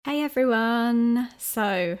Hey everyone.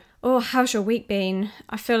 How's your week been?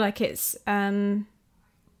 I feel like it's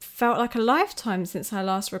felt like a lifetime since I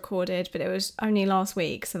last recorded, but it was only last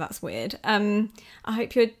week, so that's weird. I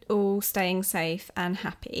hope you're all staying safe and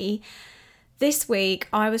happy. This week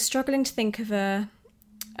I was struggling to think of a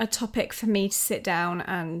topic for me to sit down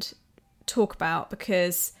and talk about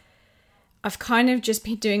because I've kind of just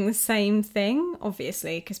been doing the same thing,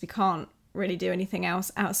 obviously, because we can't really do anything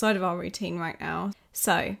else outside of our routine right now.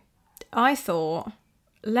 So I thought,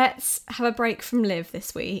 let's have a break from Liv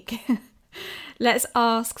this week. Let's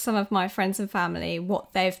ask some of my friends and family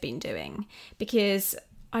what they've been doing. Because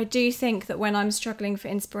I do think that when I'm struggling for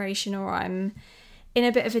inspiration or I'm in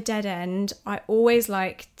a bit of a dead end, I always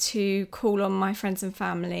like to call on my friends and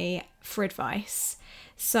family for advice.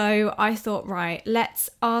 So I thought, right, let's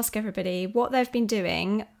ask everybody what they've been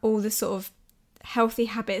doing, all the sort of healthy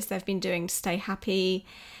habits they've been doing to stay happy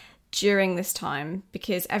during this time,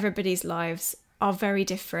 because everybody's lives are very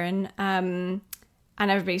different, and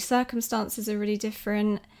everybody's circumstances are really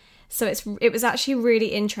different. So it was actually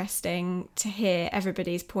really interesting to hear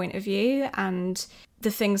everybody's point of view and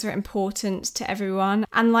the things that are important to everyone,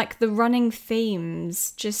 and like the running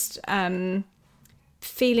themes, just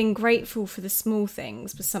feeling grateful for the small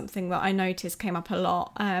things was something that I noticed came up a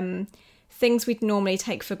lot. Things we'd normally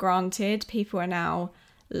take for granted, people are now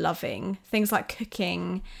loving. Things like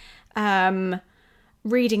cooking,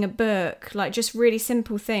 reading a book, like just really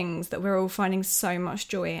simple things that we're all finding so much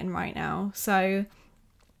joy in right now. So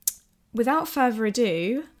without further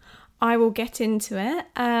ado, I will get into it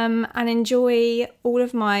and enjoy all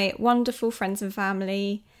of my wonderful friends and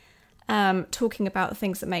family talking about the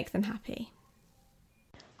things that make them happy.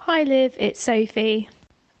 Hi Liv, it's Sophie.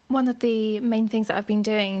 One of the main things that I've been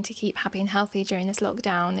doing to keep happy and healthy during this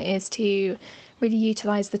lockdown is to really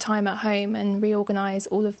utilise the time at home and reorganise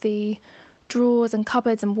all of the drawers and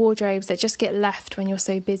cupboards and wardrobes that just get left when you're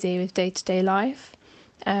so busy with day-to-day life.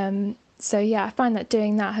 I find that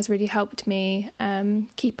doing that has really helped me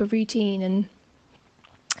keep a routine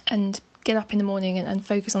and get up in the morning and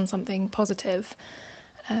focus on something positive,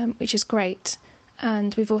 which is great.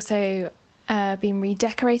 And we've also been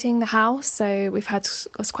redecorating the house. So I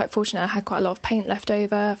was quite fortunate. I had quite a lot of paint left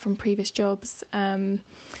over from previous jobs.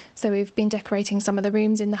 So we've been decorating some of the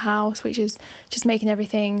rooms in the house, which is just making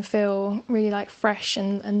everything feel really like fresh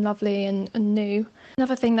and lovely and new.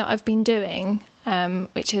 Another thing that I've been doing,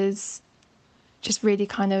 which is just really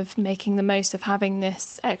kind of making the most of having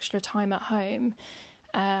this extra time at home.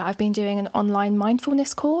 I've been doing an online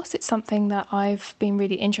mindfulness course. It's something that I've been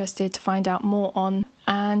really interested to find out more on.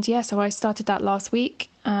 And so I started that last week.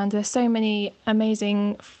 And there's so many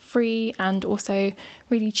amazing free and also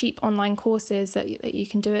really cheap online courses that you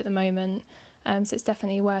can do at the moment. So it's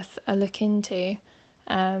definitely worth a look into.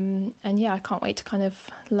 I can't wait to kind of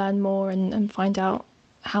learn more and find out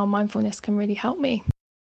how mindfulness can really help me.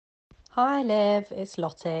 Hi Liv, it's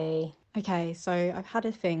Lottie. Okay, so I've had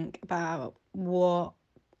a think about what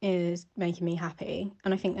is making me happy,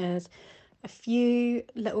 and I think there's a few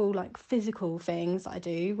little like physical things that I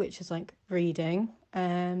do, which is like reading,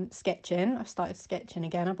 sketching. I've started sketching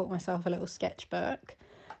again. I bought myself a little sketchbook.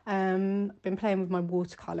 Been playing with my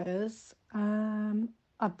watercolors.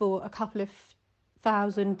 I bought a couple of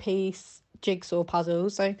 1,000-piece jigsaw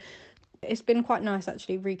puzzles, so it's been quite nice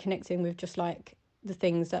actually reconnecting with just like the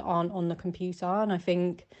things that aren't on the computer. And I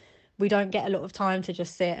think we don't get a lot of time to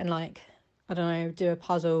just sit and like, I don't know, do a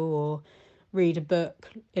puzzle or read a book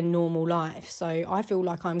in normal life. So I feel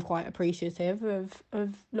like I'm quite appreciative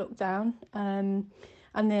of lockdown. And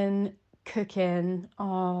then cooking,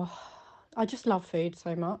 I just love food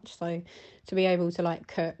so much. So to be able to like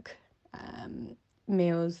cook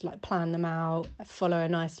meals, like plan them out, follow a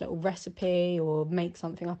nice little recipe or make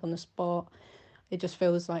something up on the spot, it just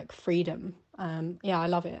feels like freedom. I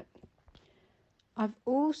love it. I've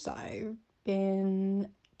also been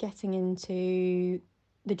getting into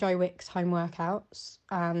the Joe Wicks home workouts,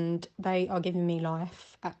 and they are giving me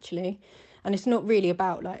life actually. And it's not really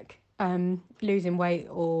about like losing weight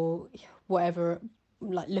or whatever,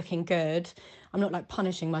 like looking good. I'm not like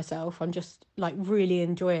punishing myself. I'm just like really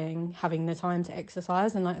enjoying having the time to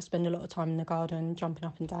exercise, and like I spend a lot of time in the garden jumping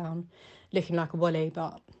up and down, looking like a wolly,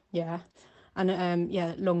 but yeah. And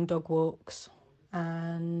long dog walks.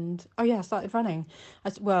 And I started running. I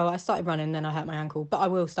started running, then I hurt my ankle, but I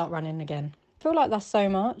will start running again. I feel like that's so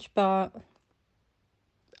much, but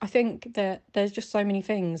I think that there's just so many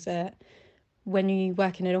things that when you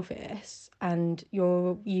work in an office and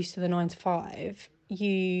you're used to the 9 to 5,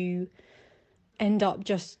 you end up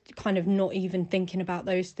just kind of not even thinking about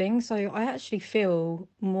those things. So I actually feel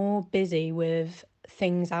more busy with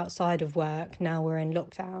things outside of work now we're in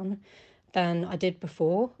lockdown than I did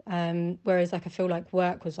before. Whereas like I feel like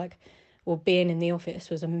work was like, or being in the office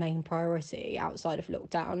was a main priority outside of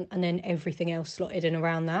lockdown, and then everything else slotted in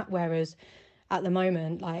around that. Whereas at the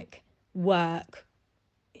moment, like work,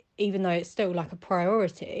 even though it's still like a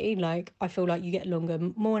priority, like I feel like you get longer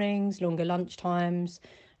mornings, longer lunch times,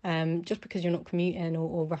 just because you're not commuting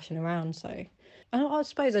or rushing around. So I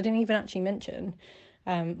suppose I didn't even actually mention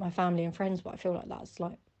my family and friends, but I feel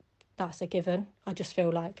like that's a given. I just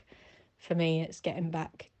feel like for me it's getting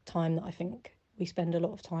back time that I think we spend a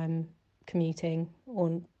lot of time commuting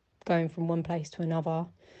or going from one place to another,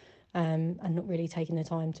 and not really taking the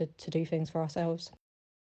time to do things for ourselves.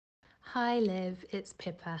 Hi Liv, it's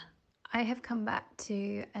Pippa. I have come back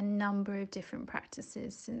to a number of different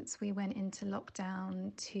practices since we went into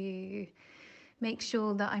lockdown to make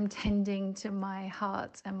sure that I'm tending to my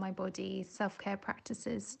heart and my body, self-care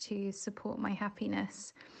practices to support my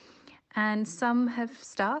happiness. And some have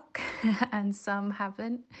stuck and some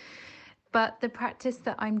haven't. But the practice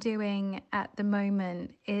that I'm doing at the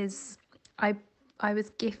moment is I was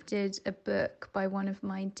gifted a book by one of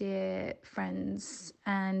my dear friends,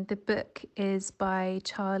 and the book is by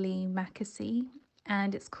Charlie Mackesy,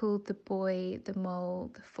 and it's called The Boy, the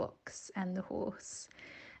Mole, the Fox, and the Horse.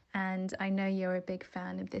 And I know you're a big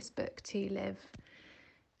fan of this book too, Liv.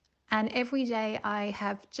 And every day I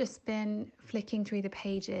have just been flicking through the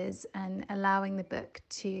pages and allowing the book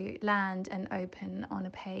to land and open on a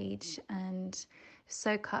page and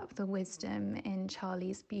soak up the wisdom in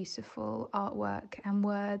Charlie's beautiful artwork and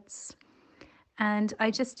words. And I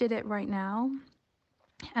just did it right now.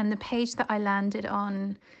 And the page that I landed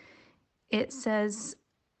on, it says,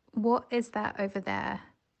 "What is that over there?"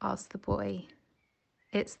 asked the boy.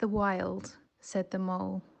 "It's the wild," said the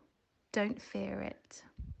mole. "Don't fear it."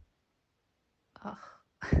 Oh.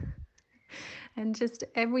 And just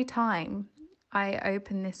every time I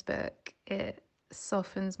open this book, it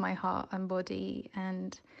softens my heart and body.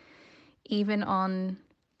 And even on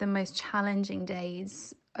the most challenging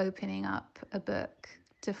days, opening up a book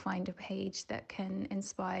to find a page that can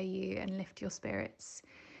inspire you and lift your spirits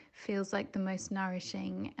feels like the most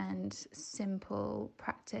nourishing and simple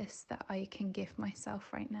practice that I can give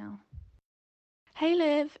myself right now. Hey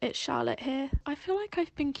Liv, it's Charlotte here. I feel like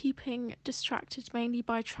I've been keeping distracted mainly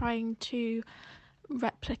by trying to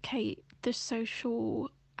replicate the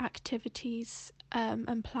social activities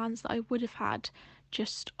and plans that I would have had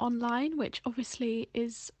just online, which obviously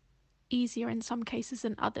is easier in some cases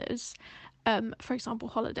than others. For example,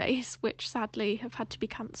 holidays, which sadly have had to be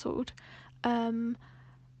cancelled.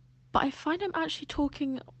 But I find I'm actually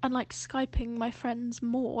talking and like Skyping my friends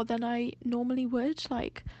more than I normally would.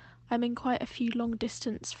 Like, I'm in quite a few long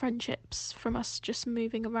distance friendships from us just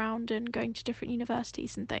moving around and going to different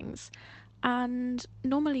universities and things. And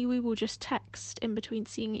normally we will just text in between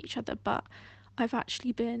seeing each other, but I've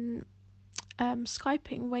actually been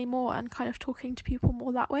Skyping way more and kind of talking to people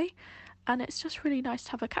more that way. And it's just really nice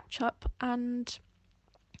to have a catch up. And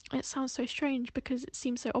it sounds so strange because it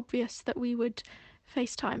seems so obvious that we would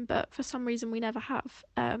FaceTime, but for some reason we never have.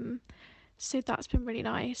 So that's been really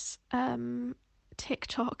nice.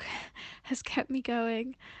 TikTok has kept me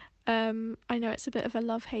going. I know it's a bit of a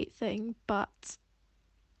love-hate thing, but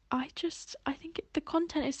I think the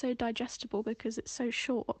content is so digestible because it's so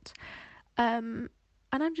short. And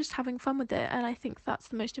I'm just having fun with it, and I think that's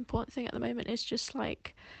the most important thing at the moment, is just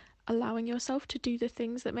like allowing yourself to do the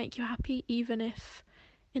things that make you happy, even if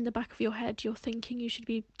in the back of your head you're thinking you should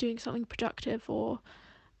be doing something productive, or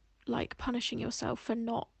like punishing yourself for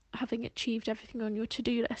not having achieved everything on your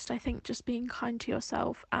to-do list. I think just being kind to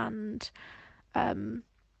yourself and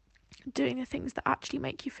doing the things that actually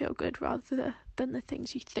make you feel good rather than the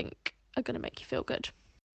things you think are going to make you feel good.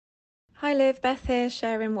 Hi Liv, Beth here,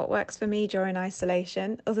 sharing what works for me during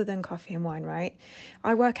isolation, other than coffee and wine, right?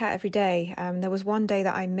 I work out every day. There was one day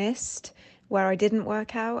that I missed where I didn't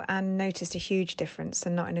work out and noticed a huge difference,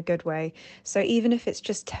 and not in a good way. So even if it's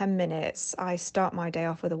just 10 minutes, I start my day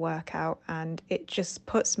off with a workout, and it just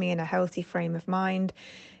puts me in a healthy frame of mind,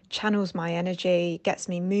 channels my energy, gets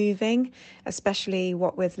me moving, especially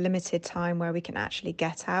what with limited time where we can actually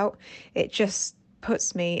get out. It just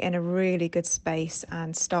puts me in a really good space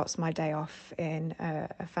and starts my day off in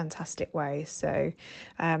a fantastic way. So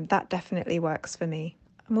that definitely works for me.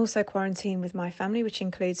 I'm also quarantined with my family, which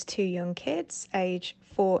includes 2 young kids, age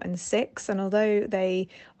 4 and 6. And although they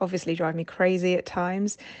obviously drive me crazy at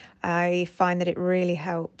times, I find that it really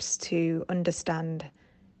helps to understand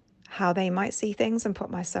how they might see things and put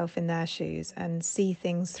myself in their shoes and see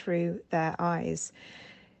things through their eyes.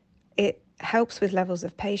 It helps with levels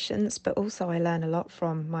of patience, but also I learn a lot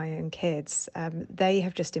from my own kids. They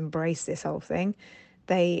have just embraced this whole thing.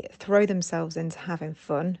 They throw themselves into having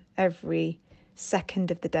fun every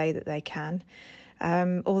second of the day that they can.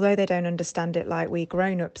 Although they don't understand it like we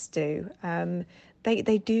grown-ups do,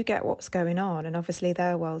 they do get what's going on, and obviously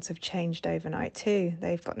their worlds have changed overnight too.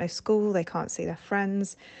 They've got no school, they can't see their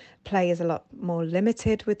friends, play is a lot more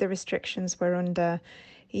limited with the restrictions we're under,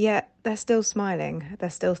 yet they're still smiling,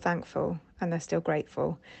 they're still thankful, and they're still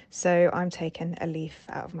grateful. So I'm taking a leaf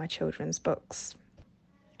out of my children's books.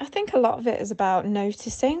 I think a lot of it is about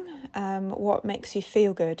noticing what makes you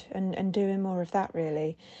feel good and doing more of that,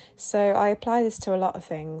 really. So I apply this to a lot of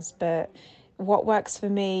things, but what works for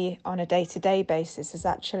me on a day-to-day basis is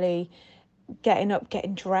actually getting up,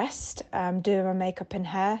 getting dressed, doing my makeup and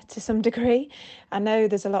hair to some degree. I know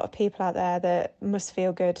there's a lot of people out there that must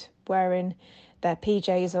feel good wearing their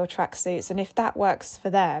PJs or tracksuits, and if that works for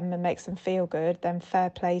them and makes them feel good, then fair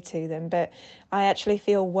play to them. But I actually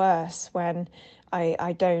feel worse when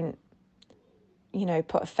I don't,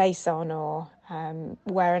 put a face on or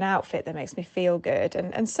wear an outfit that makes me feel good.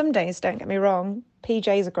 And some days, don't get me wrong,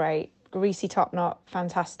 PJs are great, greasy top knot,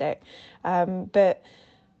 fantastic. But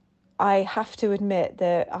I have to admit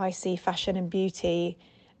that I see fashion and beauty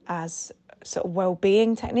as sort of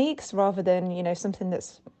well-being techniques rather than, something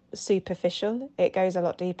that's superficial. It goes a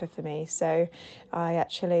lot deeper for me. So I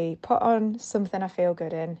actually put on something I feel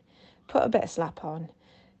good in, put a bit of slap on,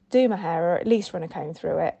 do my hair, or at least run a comb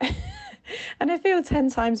through it. And I feel 10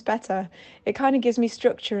 times better. It kind of gives me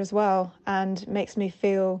structure as well and makes me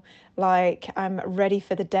feel like I'm ready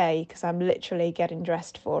for the day because I'm literally getting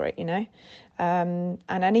dressed for it. And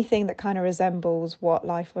anything that kind of resembles what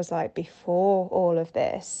life was like before all of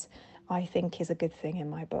this, I think is a good thing in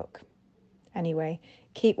my book. Anyway,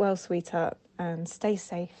 keep well, sweetheart, and stay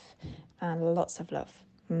safe, and lots of love.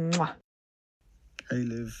 Mwah. Hey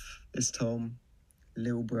Liv, it's Tom,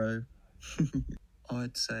 little bro.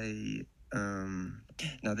 I'd say,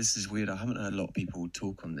 now this is weird, I haven't heard a lot of people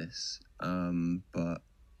talk on this, but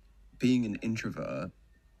being an introvert,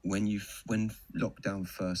 when lockdown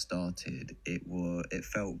first started, it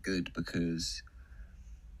felt good because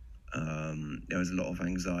there was a lot of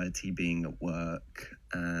anxiety being at work,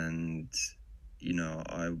 and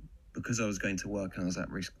because I was going to work and I was at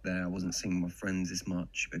risk there, I wasn't seeing my friends as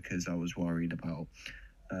much because I was worried about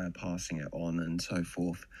passing it on and so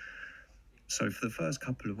forth. So for the first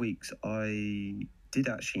couple of weeks, I did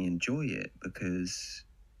actually enjoy it because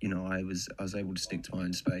I was able to stick to my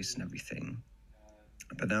own space and everything.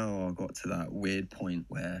 But now I got to that weird point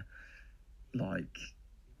where, I'm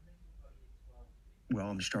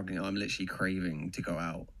struggling. I'm literally craving to go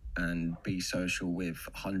out and be social with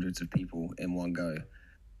hundreds of people in one go.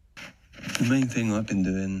 The main thing I've been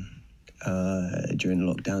doing during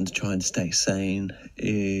lockdown to try and stay sane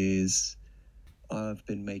is I've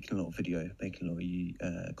been making a lot of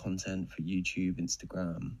content for YouTube,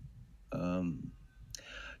 Instagram,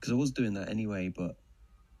 because I was doing that anyway, but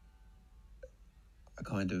I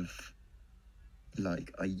kind of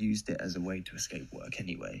I used it as a way to escape work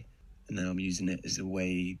anyway, and now I'm using it as a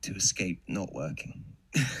way to escape not working.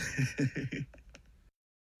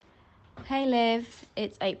 Hey Liv,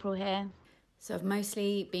 it's April here. So I've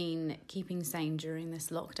mostly been keeping sane during this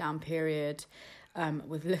lockdown period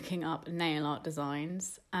with looking up nail art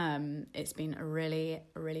designs. It's been really,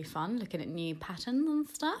 really fun looking at new patterns and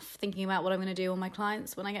stuff, thinking about what I'm going to do on my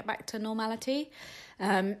clients when I get back to normality.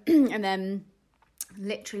 And then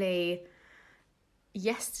literally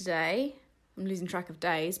yesterday, I'm losing track of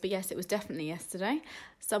days, but yes, it was definitely yesterday,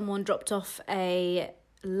 someone dropped off a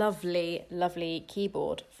lovely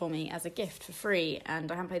keyboard for me as a gift for free,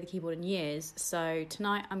 and I haven't played the keyboard in years. So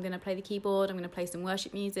tonight I'm going to play the keyboard. I'm going to play some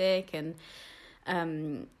worship music,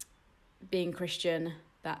 and being Christian,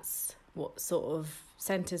 that's what sort of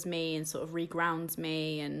centers me and sort of regrounds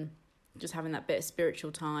me, and just having that bit of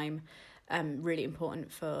spiritual time really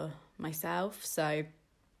important for myself. So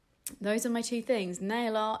those are my two things,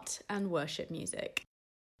 nail art and worship music.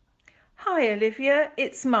 Hi Olivia,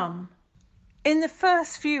 it's Mum. In the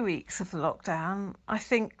first few weeks of the lockdown, I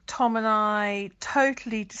think Tom and I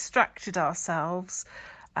totally distracted ourselves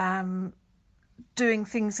doing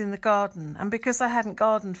things in the garden. And because I hadn't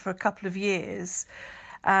gardened for a couple of years,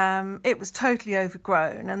 it was totally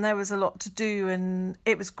overgrown and there was a lot to do. And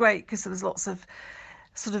it was great because there was lots of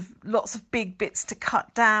big bits to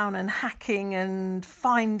cut down and hacking and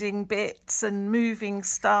finding bits and moving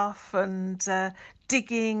stuff and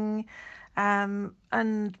digging.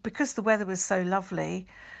 And because the weather was so lovely,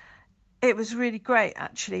 it was really great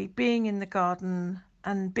actually being in the garden,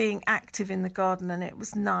 and being active in the garden, and it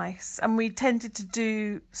was nice. And we tended to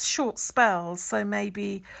do short spells, so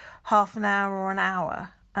maybe half an hour or an hour,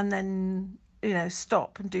 and then,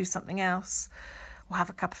 stop and do something else, or have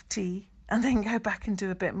a cup of tea, and then go back and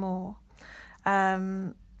do a bit more.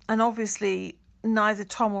 And obviously, neither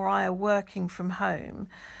Tom or I are working from home,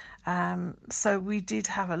 so we did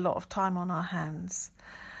have a lot of time on our hands.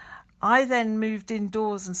 I then moved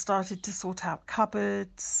indoors and started to sort out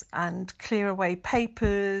cupboards and clear away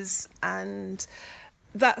papers and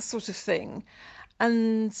that sort of thing.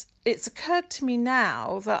 And it's occurred to me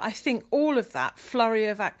now that I think all of that flurry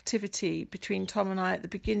of activity between Tom and I at the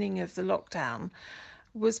beginning of the lockdown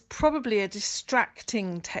was probably a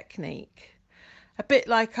distracting technique. A bit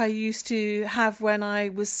like I used to have when I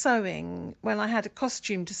was sewing, when I had a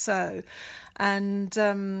costume to sew,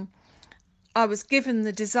 and I was given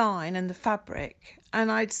the design and the fabric,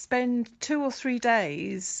 and I'd spend 2 or 3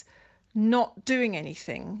 days not doing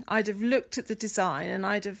anything. I'd have looked at the design and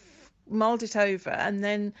I'd have mulled it over, and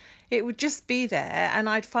then it would just be there, and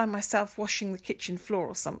I'd find myself washing the kitchen floor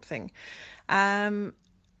or something. And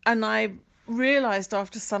I realised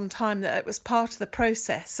after some time that it was part of the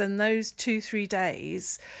process, and those 2-3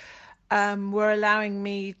 days were allowing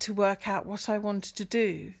me to work out what I wanted to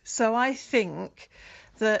do. So I think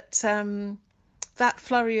that that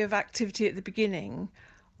flurry of activity at the beginning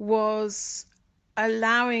was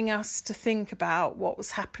allowing us to think about what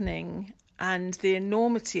was happening and the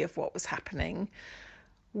enormity of what was happening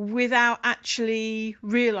without actually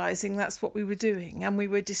realising that's what we were doing. And we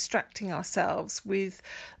were distracting ourselves with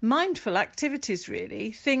mindful activities,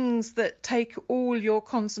 really, things that take all your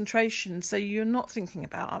concentration so you're not thinking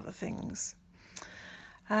about other things.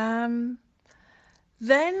 Then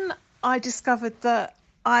I discovered that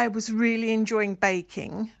I was really enjoying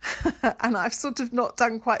baking, and I've sort of not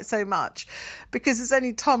done quite so much because there's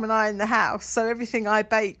only Tom and I in the house, so everything I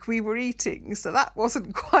bake we were eating, so that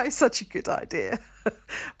wasn't quite such a good idea.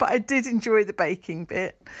 But I did enjoy the baking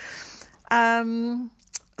bit.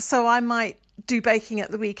 So I might do baking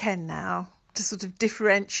at the weekend now to sort of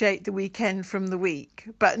differentiate the weekend from the week,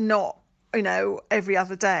 but not, every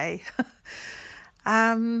other day.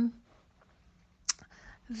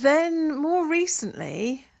 Then more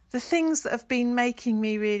recently, the things that have been making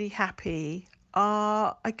me really happy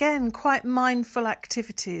are, again, quite mindful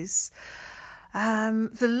activities. The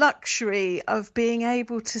luxury of being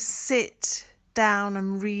able to sit down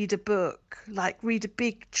and read a book, like read a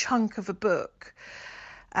big chunk of a book.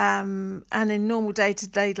 And in normal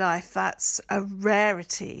day-to-day life, that's a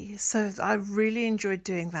rarity. So I really enjoyed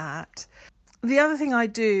doing that. The other thing I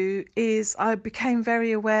do is I became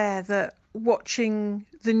very aware that watching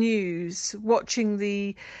the news, watching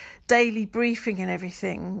the daily briefing and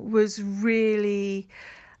everything was really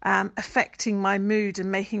affecting my mood and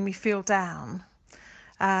making me feel down.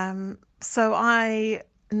 So I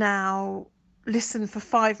now listen for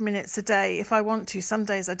 5 minutes a day if I want to. Some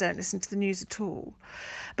days I don't listen to the news at all.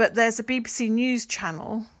 But there's a BBC News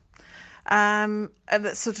channel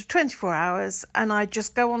that's sort of 24 hours, and I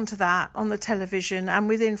just go onto that on the television, and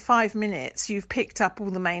within 5 minutes you've picked up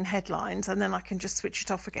all the main headlines, and then I can just switch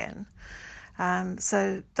it off again.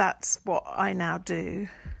 So that's what I now do.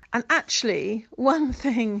 And actually, one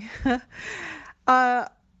thing,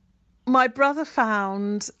 my brother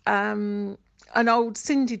found an old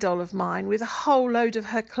Cindy doll of mine with a whole load of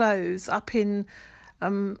her clothes up in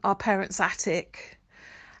our parents' attic,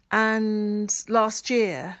 and last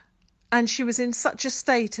year. And she was in such a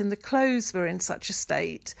state, and the clothes were in such a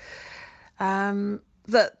state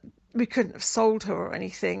that we couldn't have sold her or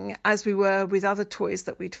anything, as we were with other toys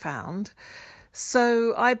that we'd found.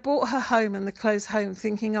 So I brought her home and the clothes home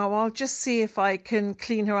thinking, I'll just see if I can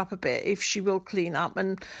clean her up a bit, if she will clean up,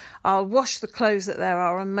 and I'll wash the clothes that there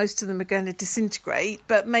are, and most of them are going to disintegrate,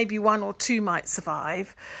 but maybe 1 or 2 might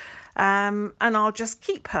survive, and I'll just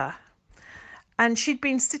keep her. And she'd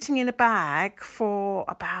been sitting in a bag for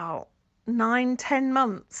about 9-10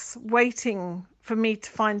 months waiting for me to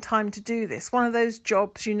find time to do this. One of those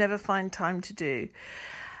jobs you never find time to do.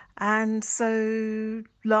 And so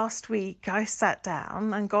last week I sat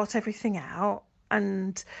down and got everything out,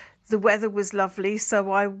 and the weather was lovely,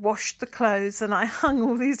 so I washed the clothes and I hung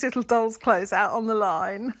all these little dolls' clothes out on the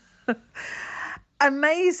line.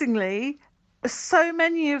 Amazingly, so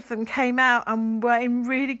many of them came out and were in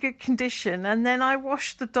really good condition, and then I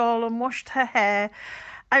washed the doll and washed her hair,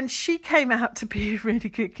 and she came out to be in really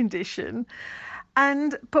good condition.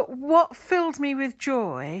 But what filled me with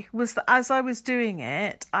joy was that as I was doing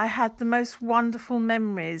it, I had the most wonderful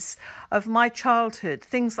memories of my childhood,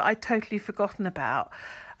 things that I'd totally forgotten about,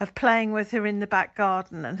 of playing with her in the back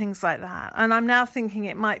garden and things like that. And I'm now thinking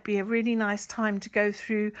it might be a really nice time to go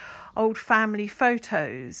through old family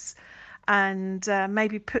photos and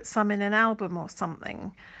maybe put some in an album or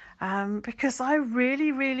something, because I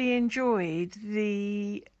really, really enjoyed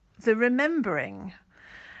the remembering.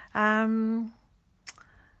 So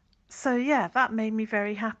yeah, that made me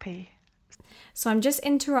very happy. So I'm just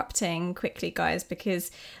interrupting quickly, guys, because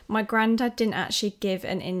my granddad didn't actually give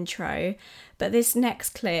an intro, but this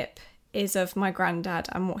next clip is of my granddad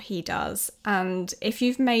and what he does. And if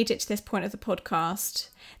you've made it to this point of the podcast,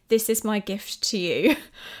 this is my gift to you,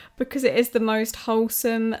 because it is the most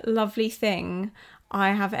wholesome, lovely thing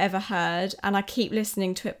I have ever heard. And I keep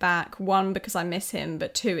listening to it back, one, because I miss him,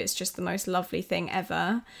 but two, it's just the most lovely thing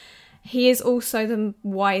ever. He is also the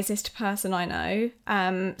wisest person I know,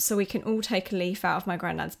 so we can all take a leaf out of my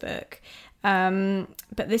granddad's book.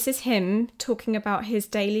 But this is him talking about his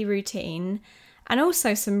daily routine and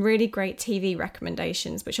also some really great TV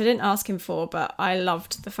recommendations, which I didn't ask him for, but I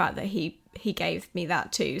loved the fact that he gave me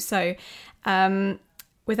that too. So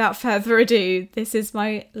without further ado, this is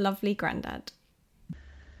my lovely granddad.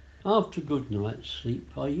 After a good night's sleep,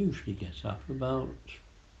 I usually get up about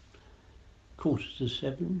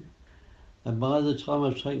 7:15. And by the time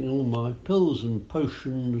I've taken all my pills and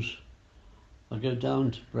potions, I go down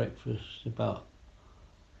to breakfast about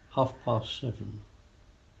 7:30.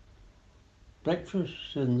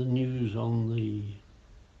 Breakfast and the news on the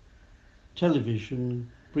television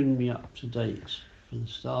bring me up to date for the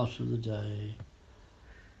start of the day.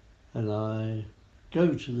 And I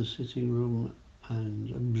go to the sitting room and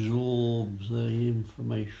absorb the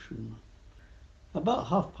information. About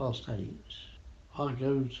 8:30. I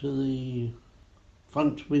go to the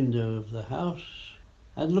front window of the house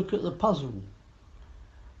and look at the puzzle.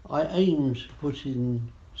 I aim to put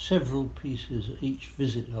in several pieces at each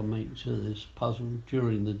visit I make to this puzzle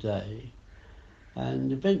during the day,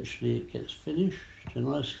 and eventually it gets finished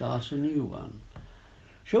and I start a new one.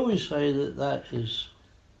 Shall we say that is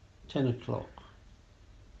 10 o'clock?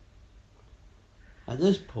 At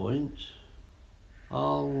this point,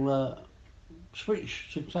 I'll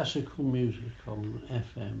switch to classical music on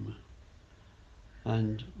FM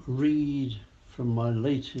and read from my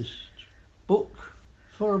latest book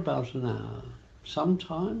for about an hour.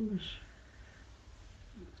 Sometimes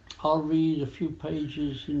I'll read a few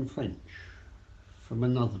pages in French from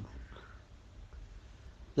another book.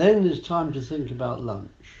 Then it's time to think about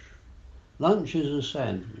lunch. Lunch is a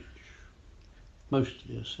sandwich,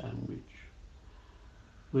 mostly a sandwich,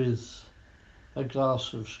 with a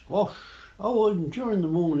glass of squash. Oh, and during the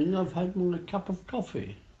morning I've had a cup of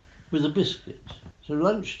coffee with a biscuit. So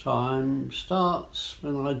lunchtime starts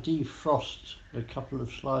when I defrost a couple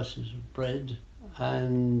of slices of bread,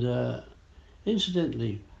 and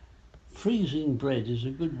incidentally, freezing bread is a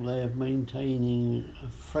good way of maintaining a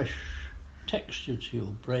fresh texture to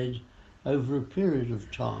your bread over a period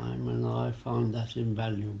of time, and I find that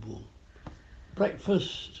invaluable.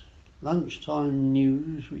 Breakfast, lunchtime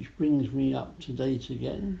news, which brings me up to date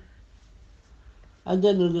again, and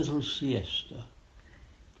then a little siesta.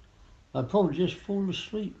 I probably just fall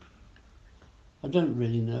asleep. I don't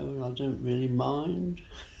really know, and I don't really mind.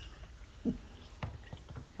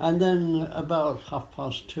 And then about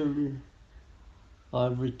 2:30, I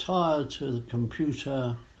retire to the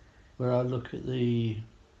computer where I look at the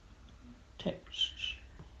texts,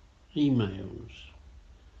 emails,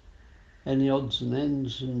 any odds and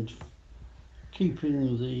ends, and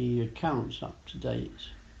keeping the accounts up to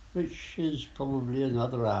date, which is probably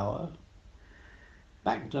another hour.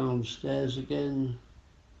 Back downstairs again,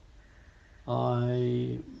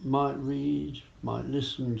 I might read, might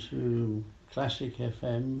listen to Classic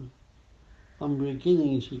FM. I'm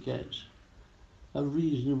beginning to get a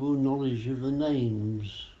reasonable knowledge of the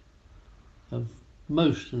names of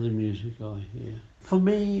most of the music I hear. For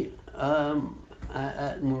me,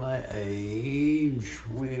 at my age,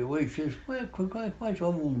 which is quite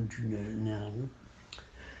old now,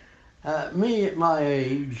 me at my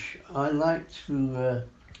age, I like to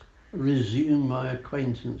resume my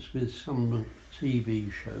acquaintance with some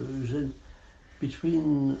TV shows, and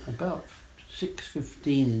between about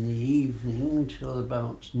 6:15 in the evening till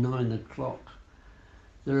about 9 o'clock,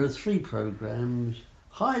 there are 3 programmes.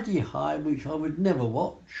 Hi-de-Hi, which I would never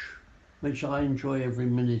watch, which I enjoy every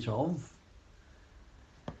minute of.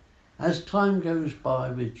 As Time Goes By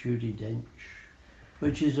with Judi Dench,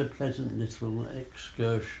 which is a pleasant little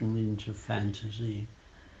excursion into fantasy.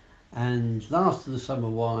 And Last of the Summer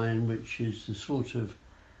Wine, which is the sort of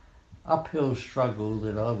uphill struggle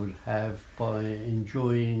that I would have by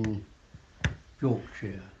enjoying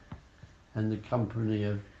Yorkshire and the company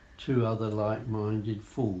of two other like-minded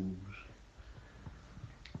fools.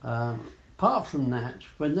 Apart from that,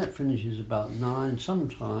 when that finishes about 9,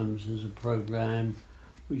 sometimes there's a programme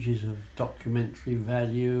which is of documentary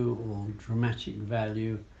value or dramatic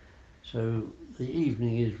value. So the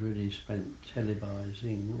evening is really spent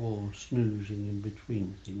televising or snoozing in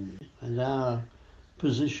between things. And our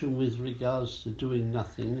position with regards to doing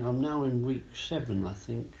nothing, I'm now in week 7, I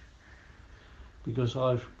think, because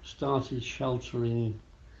I've started sheltering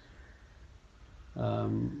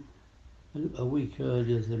a week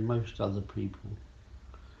earlier than most other people.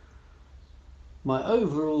 My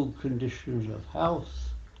overall conditions of health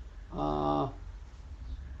are,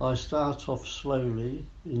 I start off slowly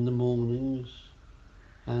in the mornings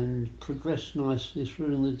and progress nicely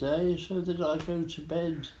through the day so that I go to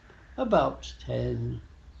bed about 10,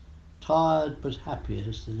 tired but happy,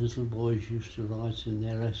 as the little boys used to write in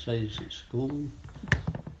their essays at school.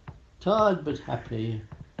 Tired but happy,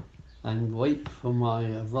 and wait for my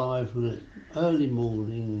arrival at early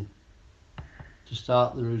morning to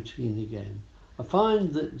start the routine again. I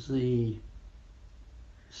find that the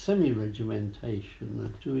semi-regimentation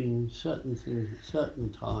of doing certain things at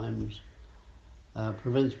certain times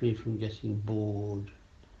prevents me from getting bored,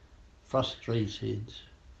 frustrated,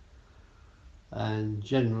 and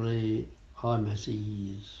generally I'm at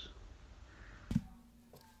ease.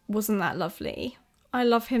 Wasn't that lovely? I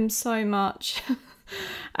love him so much.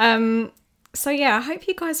 So yeah, I hope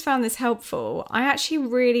you guys found this helpful. I actually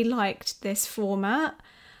really liked this format.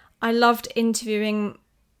 I loved interviewing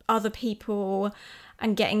other people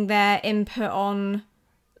and getting their input on,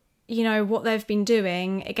 you know, what they've been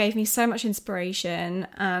doing. It gave me so much inspiration,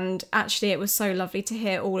 and actually it was so lovely to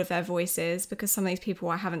hear all of their voices, because some of these people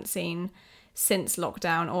I haven't seen since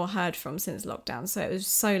lockdown or heard from since lockdown, so it was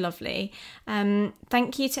so lovely.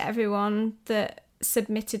 Thank you to everyone that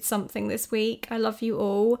submitted something this week. I love you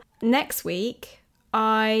all. Next week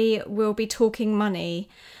I will be talking money.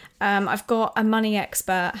 I've got a money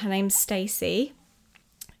expert, her name's Stacey,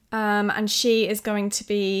 and she is going to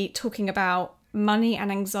be talking about money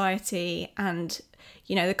and anxiety and,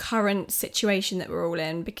 you know, the current situation that we're all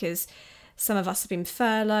in, because some of us have been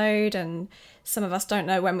furloughed and some of us don't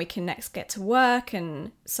know when we can next get to work,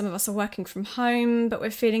 and some of us are working from home but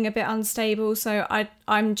we're feeling a bit unstable. So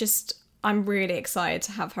I'm really excited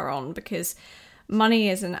to have her on, because money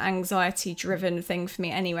is an anxiety driven thing for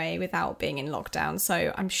me anyway without being in lockdown,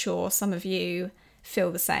 so I'm sure some of you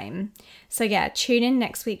feel the same. So yeah, tune in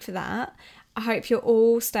next week for that. I hope you're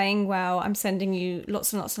all staying well. I'm sending you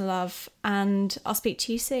lots and lots of love, and I'll speak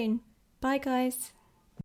to you soon. Bye guys.